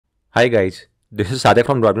Hi guys, this is Sadik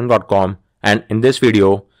from Debugging.com, and in this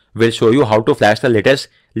video, we'll show you how to flash the latest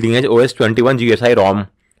LineageOS 21 GSI ROM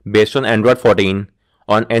based on Android 14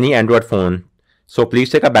 on any Android phone. So please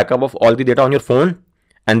take a backup of all the data on your phone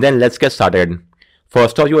and then let's get started.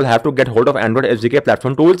 First off, you will have to get hold of Android SDK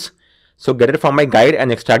platform tools. So get it from my guide and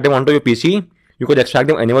extract them onto your PC. You could extract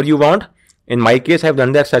them anywhere you want. In my case, I've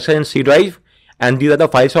done the extraction in C drive, and these are the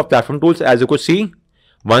files of platform tools as you could see.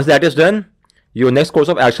 Once that is done, your next course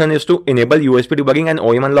of action is to enable USB debugging and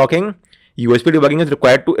OEM unlocking. USB debugging is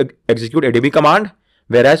required to execute ADB command,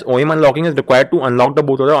 whereas OEM unlocking is required to unlock the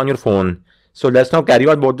bootloader on your phone. So let's now carry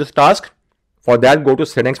out both this task. For that, go to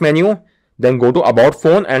settings menu, then go to about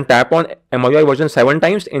phone and tap on MIUI version 7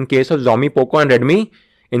 times in case of Xiaomi, Poco and Redmi.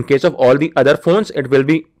 In case of all the other phones, it will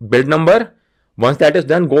be build number. Once that is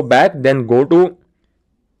done, go back, then go to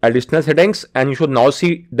additional settings and you should now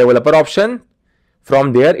see developer option.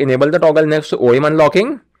 From there, enable the toggle next to OEM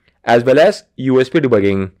unlocking as well as USB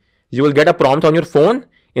debugging. You will get a prompt on your phone.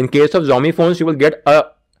 In case of Xiaomi phones, you will get a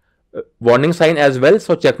warning sign as well.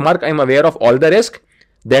 So check mark, I'm aware of all the risk.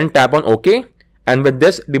 Then tap on OK. And with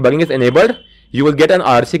this, debugging is enabled. You will get an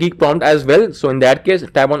RC key prompt as well. So in that case,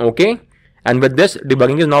 tap on OK. And with this,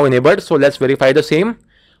 debugging is now enabled. So let's verify the same.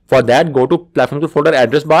 For that, go to platform tool folder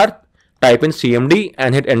address bar, type in CMD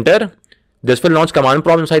and hit enter. This will launch command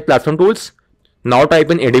prompt inside platform tools. Now type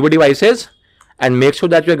in ADB devices and make sure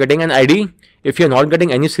that you are getting an ID. If you are not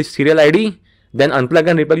getting any serial ID, then unplug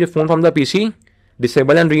and replug your phone from the PC.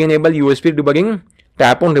 Disable and re-enable USB debugging.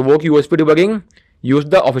 Tap on revoke USB debugging. Use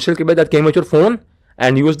the official cable that came with your phone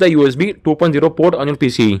and use the USB 2.0 port on your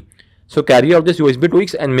PC. So carry out this USB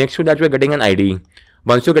tweaks and make sure that you are getting an ID.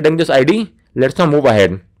 Once you're getting this ID, let's now move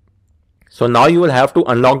ahead. So now you will have to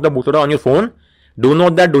unlock the bootloader on your phone. Do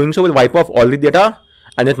note that doing so will wipe off all the data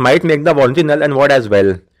and it might make the warranty null and void as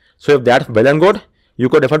well. So if that's well and good, you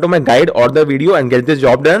could refer to my guide or the video and get this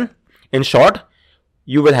job done. In short,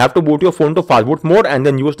 you will have to boot your phone to Fastboot mode and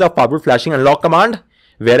then use the Fastboot flashing unlock command.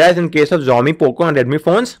 Whereas in case of Xiaomi, Poco and Redmi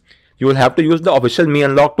phones, you will have to use the official Mi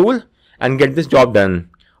Unlock tool and get this job done.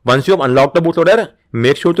 Once you have unlocked the bootloader,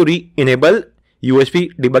 make sure to re-enable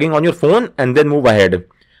USB debugging on your phone and then move ahead.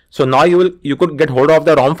 So now you could get hold of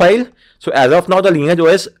the ROM file. So as of now, the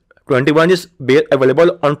LineageOS 21 is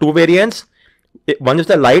available on two variants. One is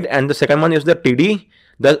the Lite and the second one is the TD.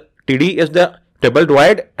 The TD is the triple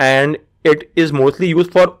droid and it is mostly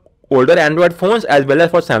used for older Android phones as well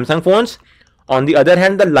as for Samsung phones. On the other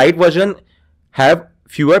hand, the Lite version have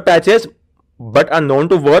fewer patches but are known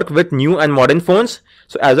to work with new and modern phones.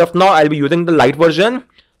 So as of now, I'll be using the Lite version.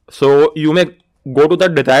 So you may go to the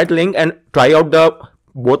desired link and try out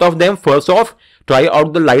both of them. First off, try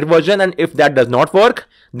out the Lite version, and if that does not work,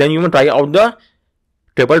 then you may try out the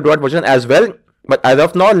triple droid version as well. But as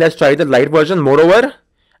of now, let's try the Lite version. Moreover,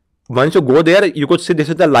 once you go there, you could see this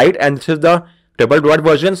is the Lite and this is the triple droid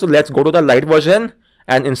version. So let's go to the Lite version,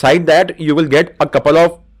 and inside that you will get a couple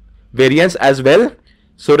of variants as well.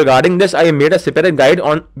 So regarding this, I made a separate guide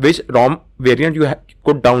on which ROM variant you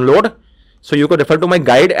could download. So you could refer to my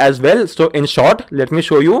guide as well. So in short, let me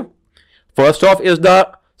show you. First off is the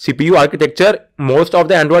CPU architecture. Most of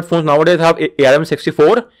the Android phones nowadays have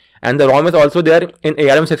ARM64 and the ROM is also there in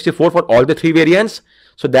ARM64 for all the three variants.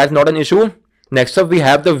 So that's not an issue. Next up we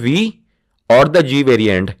have the V or the G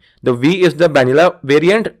variant. The V is the vanilla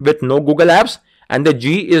variant with no Google apps and the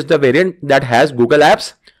G is the variant that has Google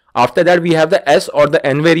apps. After that we have the S or the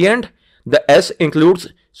N variant. The S includes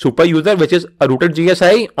super user, which is a rooted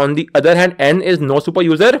GSI. On the other hand, N is no super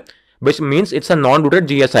user, which means it's a non-rooted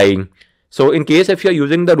GSI. So in case if you're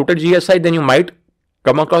using the rooted GSI, then you might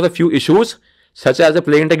come across a few issues such as the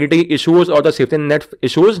play integrity issues or the safety net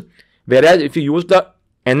issues. Whereas if you use the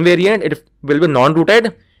N variant, it will be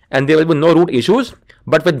non-rooted and there will be no root issues.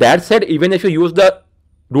 But with that said, even if you use the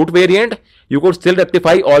root variant, you could still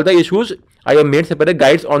rectify all the issues. I have made separate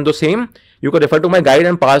guides on the same. You could refer to my guide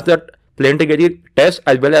and pass the play integrity test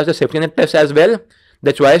as well as the safety net test as well.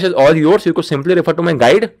 The choice is all yours. You could simply refer to my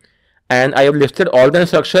guide, and I have listed all the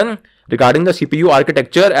instruction regarding the CPU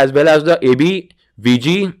architecture as well as the AB,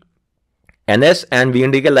 VG, NS and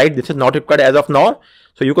VNDK Lite. This is not required as of now.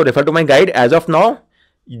 So you could refer to my guide as of now.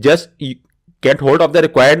 Just get hold of the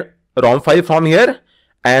required ROM file from here,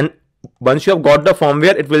 and once you have got the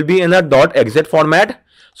firmware, it will be in a .exe format.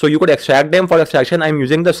 So you could extract them. For extraction, I'm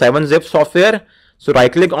using the 7-zip software. So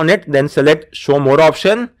right click on it, then select show more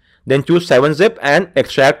option, then choose 7-zip and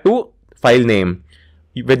extract to file name.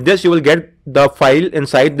 With this, you will get the file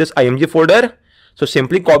inside this IMG folder. So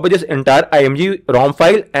simply copy this entire IMG ROM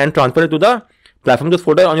file and transfer it to the platform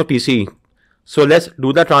folder on your PC. So let's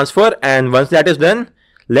do the transfer, and once that is done,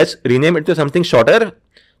 let's rename it to something shorter.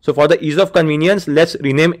 So for the ease of convenience, let's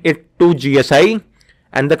rename it to GSI,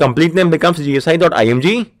 and the complete name becomes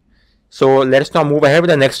gsi.img. So let's now move ahead with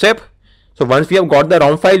the next step. So once we have got the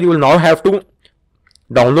ROM file, you will now have to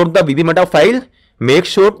download the Vbmeta file. Make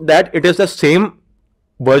sure that it is the same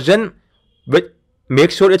version,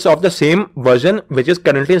 make sure it's of the same version which is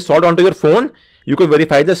currently installed onto your phone. You could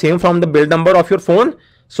verify the same from the build number of your phone.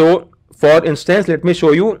 So for instance, let me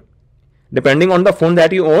show you. Depending on the phone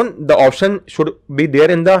that you own, the option should be there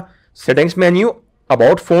in the settings menu,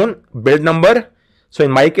 about phone, build number. So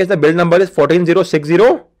in my case, the build number is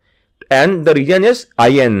 14060 and the region is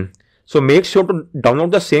IN. So make sure to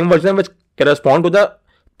download the same version which correspond to the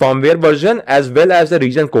firmware version as well as the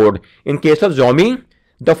region code. In case of Xiaomi,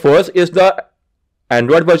 the first is the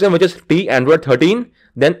Android version, which is T Android 13.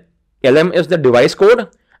 Then LM is the device code,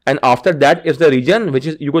 and after that is the region, which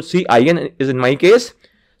is, you could see IN is in my case.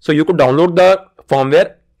 So you could download the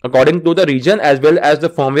firmware according to the region as well as the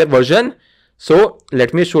firmware version. So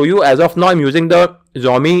let me show you. As of now, I'm using the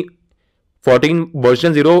Xiaomi 14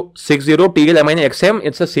 version 060 TL-XM.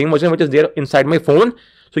 It's the same version which is there inside my phone.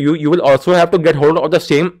 So you will also have to get hold of the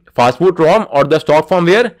same Fastboot ROM or the stock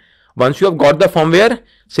firmware. Once you have got the firmware,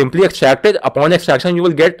 simply extract it. Upon extraction, you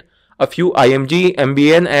will get a few IMG,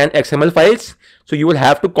 MBN and XML files. So you will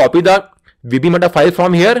have to copy the Vbmeta file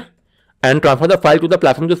from here and transfer the file to the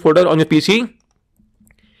platform folder on your PC.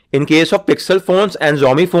 In case of Pixel phones and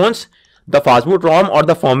Xiaomi phones, the Fastboot ROM or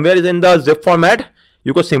the firmware is in the zip format.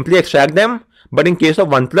 You could simply extract them. But in case of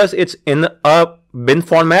OnePlus, it's in a bin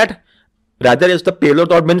format. Rather, it's the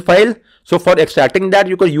payload.bin file. So for extracting that,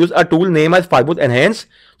 you could use a tool named as Fastboot Enhance.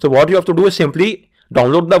 So what you have to do is simply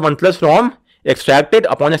download the OnePlus ROM, extract it.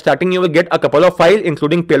 Upon extracting, you will get a couple of files,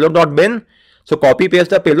 including payload.bin. So copy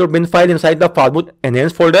paste the payload bin file inside the Fastboot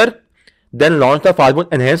Enhance folder. Then launch the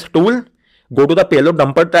Fastboot Enhance tool. Go to the payload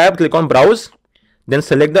dumper tab, click on browse. Then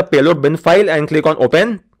select the payload bin file and click on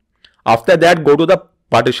open. After that, go to the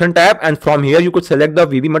partition tab, and from here you could select the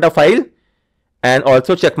Vbmeta file and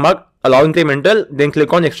also checkmark allow incremental. Then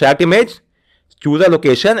click on extract image, choose a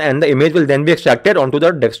location, and the image will then be extracted onto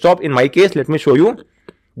the desktop. In my case, let me show you.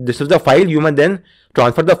 This is the file. You may then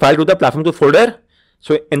transfer the file to the platform to folder.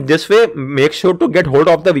 So in this way, make sure to get hold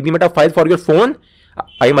of the Vbmeta file for your phone.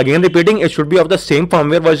 I am again repeating, it should be of the same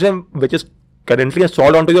firmware version which is currently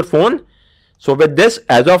installed onto your phone. So with this,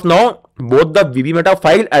 as of now, both the Vbmeta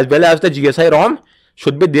file as well as the GSI ROM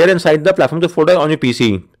should be there inside the platform folder on your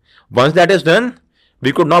PC. Once that is done,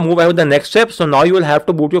 we could now move ahead with the next step. So now you will have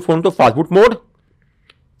to boot your phone to Fastboot mode.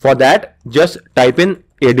 For that, just type in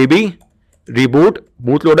ADB, reboot,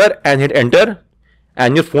 bootloader and hit enter.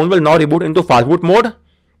 And your phone will now reboot into Fastboot mode.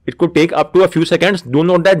 It could take up to a few seconds. Do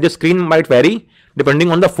note that this screen might vary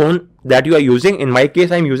depending on the phone that you are using. In my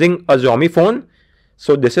case, I am using a Xiaomi phone.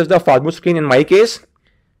 So this is the Fastboot screen in my case.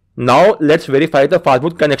 Now let's verify the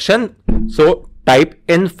Fastboot connection. So type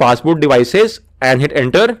in Fastboot devices and hit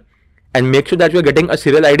enter. And make sure that you are getting a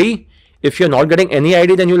serial ID. If you are not getting any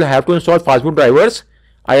ID, then you will have to install Fastboot drivers.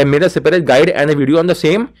 I have made a separate guide and a video on the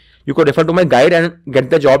same. You could refer to my guide and get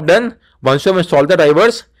the job done. Once you have installed the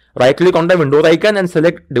drivers, right click on the Windows icon and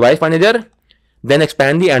select Device Manager. Then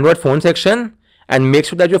expand the Android phone section and make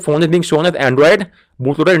sure that your phone is being shown as Android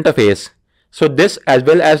bootloader interface. So this, as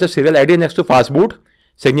well as the serial ID next to Fastboot,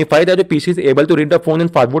 signify that your PC is able to read the phone in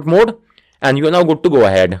Fastboot mode, and you are now good to go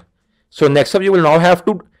ahead. So next up, you will now have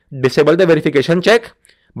to disable the verification check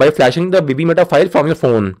by flashing the Vbmeta file from your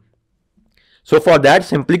phone. So for that,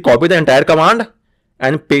 simply copy the entire command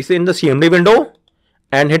and paste it in the CMD window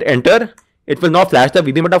and hit enter. It will now flash the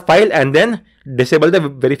Vbmeta file and then disable the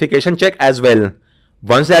verification check as well.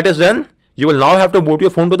 Once that is done, you will now have to boot your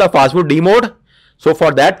phone to the FastbootD mode. So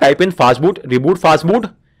for that, type in Fastboot, reboot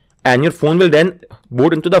Fastboot, and your phone will then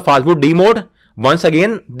boot into the FastbootD mode. Once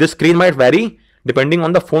again, this screen might vary depending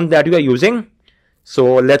on the phone that you are using.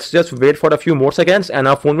 So let's just wait for a few more seconds and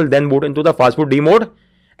our phone will then boot into the FastbootD mode.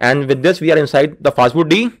 And with this, we are inside the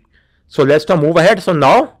FastbootD. So let's now move ahead. So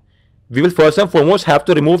now we will first and foremost have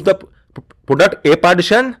to remove the product A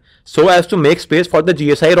partition so as to make space for the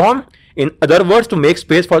GSI ROM. In other words, to make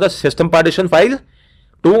space for the system partition file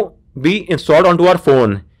to be installed onto our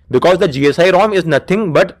phone, because the GSI ROM is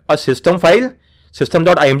nothing but a system file,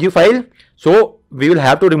 system.img file. So we will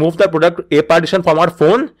have to remove the product A partition from our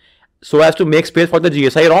phone so as to make space for the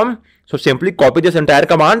GSI ROM. So simply copy this entire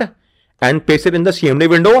command and paste it in the CMD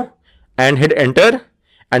window and hit enter.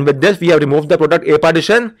 And with this, we have removed the product A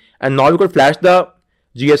partition, and now we could flash the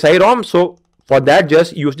GSI ROM. So for that,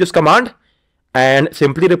 just use this command and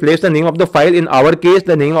simply replace the name of the file. In our case,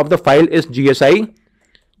 the name of the file is gsi.img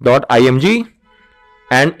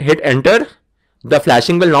and hit enter. The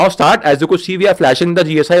flashing will now start. As you could see, we are flashing the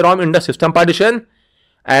GSI ROM in the system partition,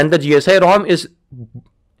 and the GSI ROM is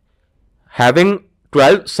having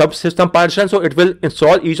 12 subsystem partitions, so it will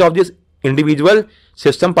install each of these individual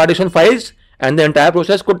system partition files, and the entire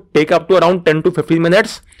process could take up to around 10 to 15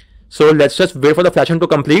 minutes. So let's just wait for the flashing to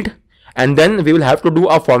complete, and then we will have to do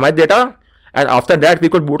our format data, and after that we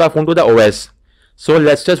could boot our phone to the OS. So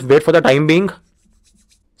let's just wait for the time being.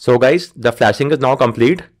 So guys, the flashing is now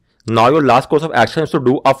complete. Now your last course of action is to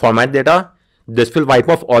do a format data. This will wipe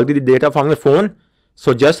off all the data from your phone.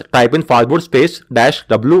 So just type in fastboot space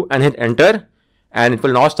 -w and hit enter, and it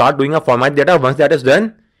will now start doing a format data. Once that is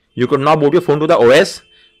done, you could now boot your phone to the OS.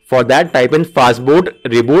 For that, type in fastboot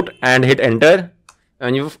reboot and hit enter,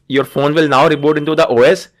 and your phone will now reboot into the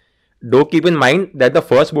OS. Do keep in mind that the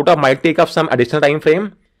first boot up might take up some additional time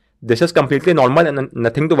frame. This is completely normal and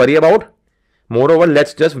nothing to worry about. Moreover,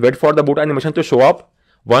 let's just wait for the boot animation to show up.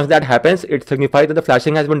 Once that happens, it signifies that the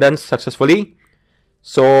flashing has been done successfully.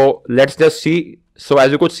 So let's just see. So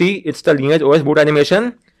as you could see, it's the LineageOS boot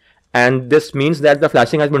animation, and this means that the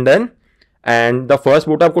flashing has been done, and the first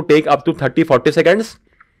boot up could take up to 30-40 seconds.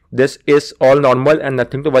 This is all normal and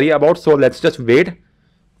nothing to worry about. So let's just wait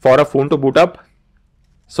for a phone to boot up.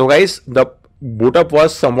 So guys, the boot up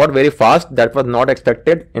was somewhat very fast. That was not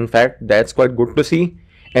expected. In fact, that's quite good to see.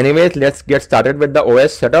 Anyways, let's get started with the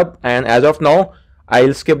OS setup, and as of now,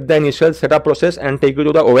 I'll skip the initial setup process and take you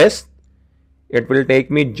to the OS. It will take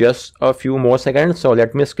me just a few more seconds, so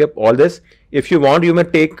let me skip all this. If you want, you may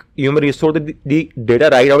restore the data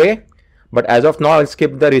right away, but as of now, I'll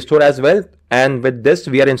skip the restore as well. And with this,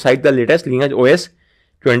 we are inside the latest LineageOS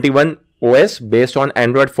 21 OS based on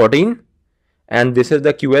Android 14, and this is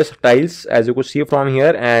the QS tiles as you could see from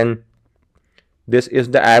here, and this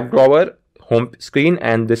is the app drawer home screen,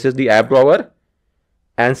 and this is the app drawer.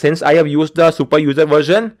 And since I have used the super user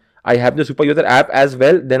version, I have the super user app as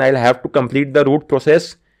well. Then I'll have to complete the root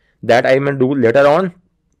process that I may do later on.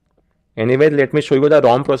 Anyway, let me show you the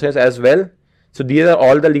ROM process as well. So these are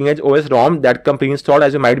all the LineageOS ROM that come pre-installed,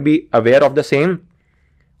 as you might be aware of the same.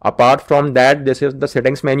 Apart from that, this is the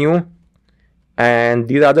settings menu, and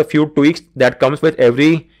these are the few tweaks that comes with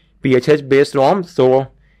every PHH based ROM. So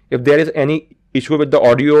if there is any issue with the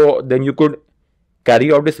audio, then you could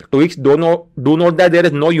carry out these tweaks. Do note that there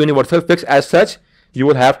is no universal fix as such. You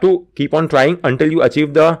will have to keep on trying until you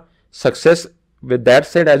achieve the success. With that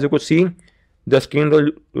said, as you could see, the screen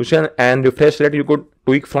resolution and refresh rate you could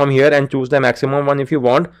tweak from here and choose the maximum one if you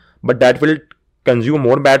want, but that will consume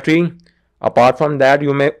more battery. Apart from that,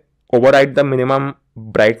 you may override the minimum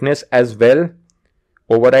brightness as well,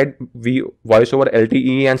 override voice over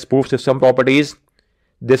LTE and spoof system properties.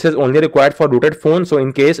 This is only required for rooted phones. So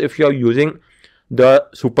in case if you are using the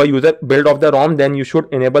super user build of the ROM, then you should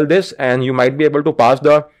enable this, and you might be able to pass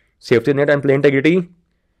the safety net and play integrity.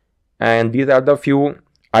 And these are the few.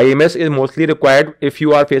 IMS is mostly required if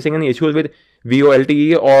you are facing any issues with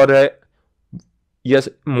VoLTE, or yes,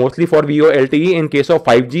 mostly for VoLTE in case of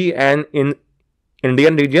 5G and in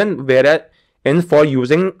Indian region, whereas for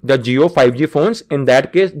using the Jio 5G phones, in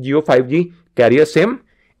that case Jio 5G carrier SIM,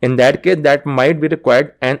 in that case that might be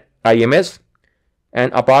required an IMS.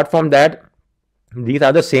 And apart from that, these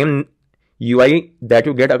are the same UI that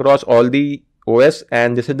you get across all the OS,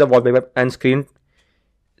 and this is the wallpaper and screen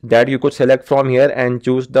that you could select from here and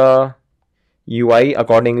choose the UI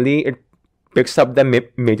accordingly. It picks up the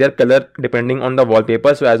major color depending on the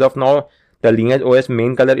wallpaper. So as of now, the LineageOS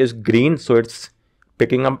main color is green, so it's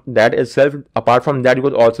picking up that itself. Apart from that, you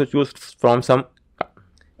could also choose from some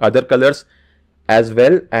other colors as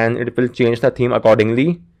well, and it will change the theme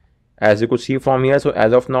accordingly, as you could see from here. So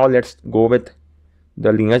as of now, let's go with the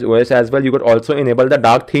LineageOS as well. You could also enable the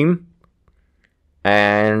dark theme,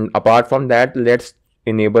 and apart from that, let's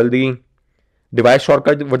enable the device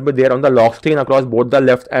shortcut. Would be there on the lock screen across both the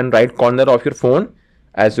left and right corner of your phone.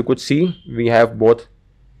 As you could see, we have both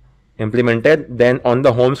implemented. Then on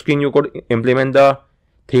the home screen, you could implement the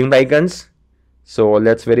themed icons. So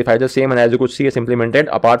let's verify the same, and as you could see, it's implemented.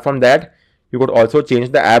 Apart from that, you could also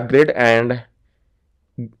change the app grid and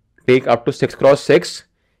take up to 6x6.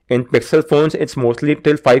 In Pixel phones, it's mostly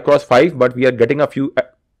till 5x5, but we are getting a few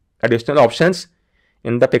additional options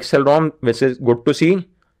in the Pixel ROM, which is good to see.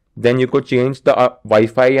 Then you could change the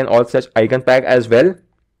Wi-Fi and all such icon pack as well.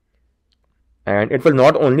 And it will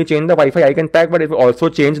not only change the Wi-Fi icon pack, but it will also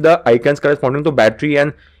change the icons corresponding to battery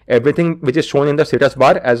and everything which is shown in the status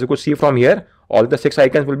bar. As you could see from here, all the 6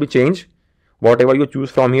 icons will be changed, whatever you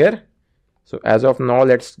choose from here. So as of now,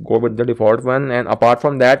 let's go with the default one. And apart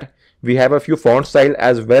from that, we have a few font style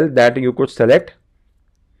as well that you could select.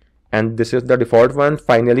 And this is the default one.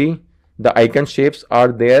 Finally, The icon shapes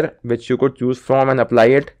are there which you could choose from and apply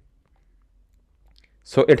it.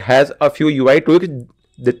 So it has a few UI tweaks.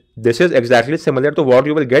 This is exactly similar to what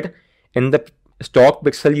you will get in the stock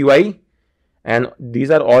Pixel UI, and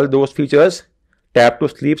these are all those features. Tap to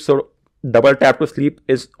sleep, so double tap to sleep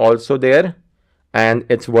is also there and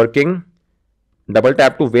it's working. Double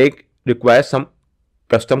tap to wake requires some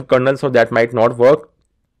custom kernel, so that might not work.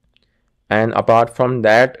 And apart from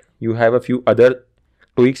that, you have a few other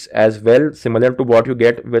tweaks as well, similar to what you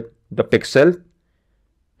get with the Pixel.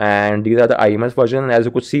 And these are the IMS version, and as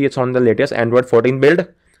you could see, it's on the latest Android 14 build.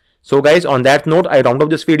 So guys, on that note, I round up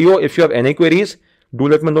this video. If you have any queries, do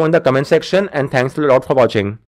let me know in the comment section, and thanks a lot for watching.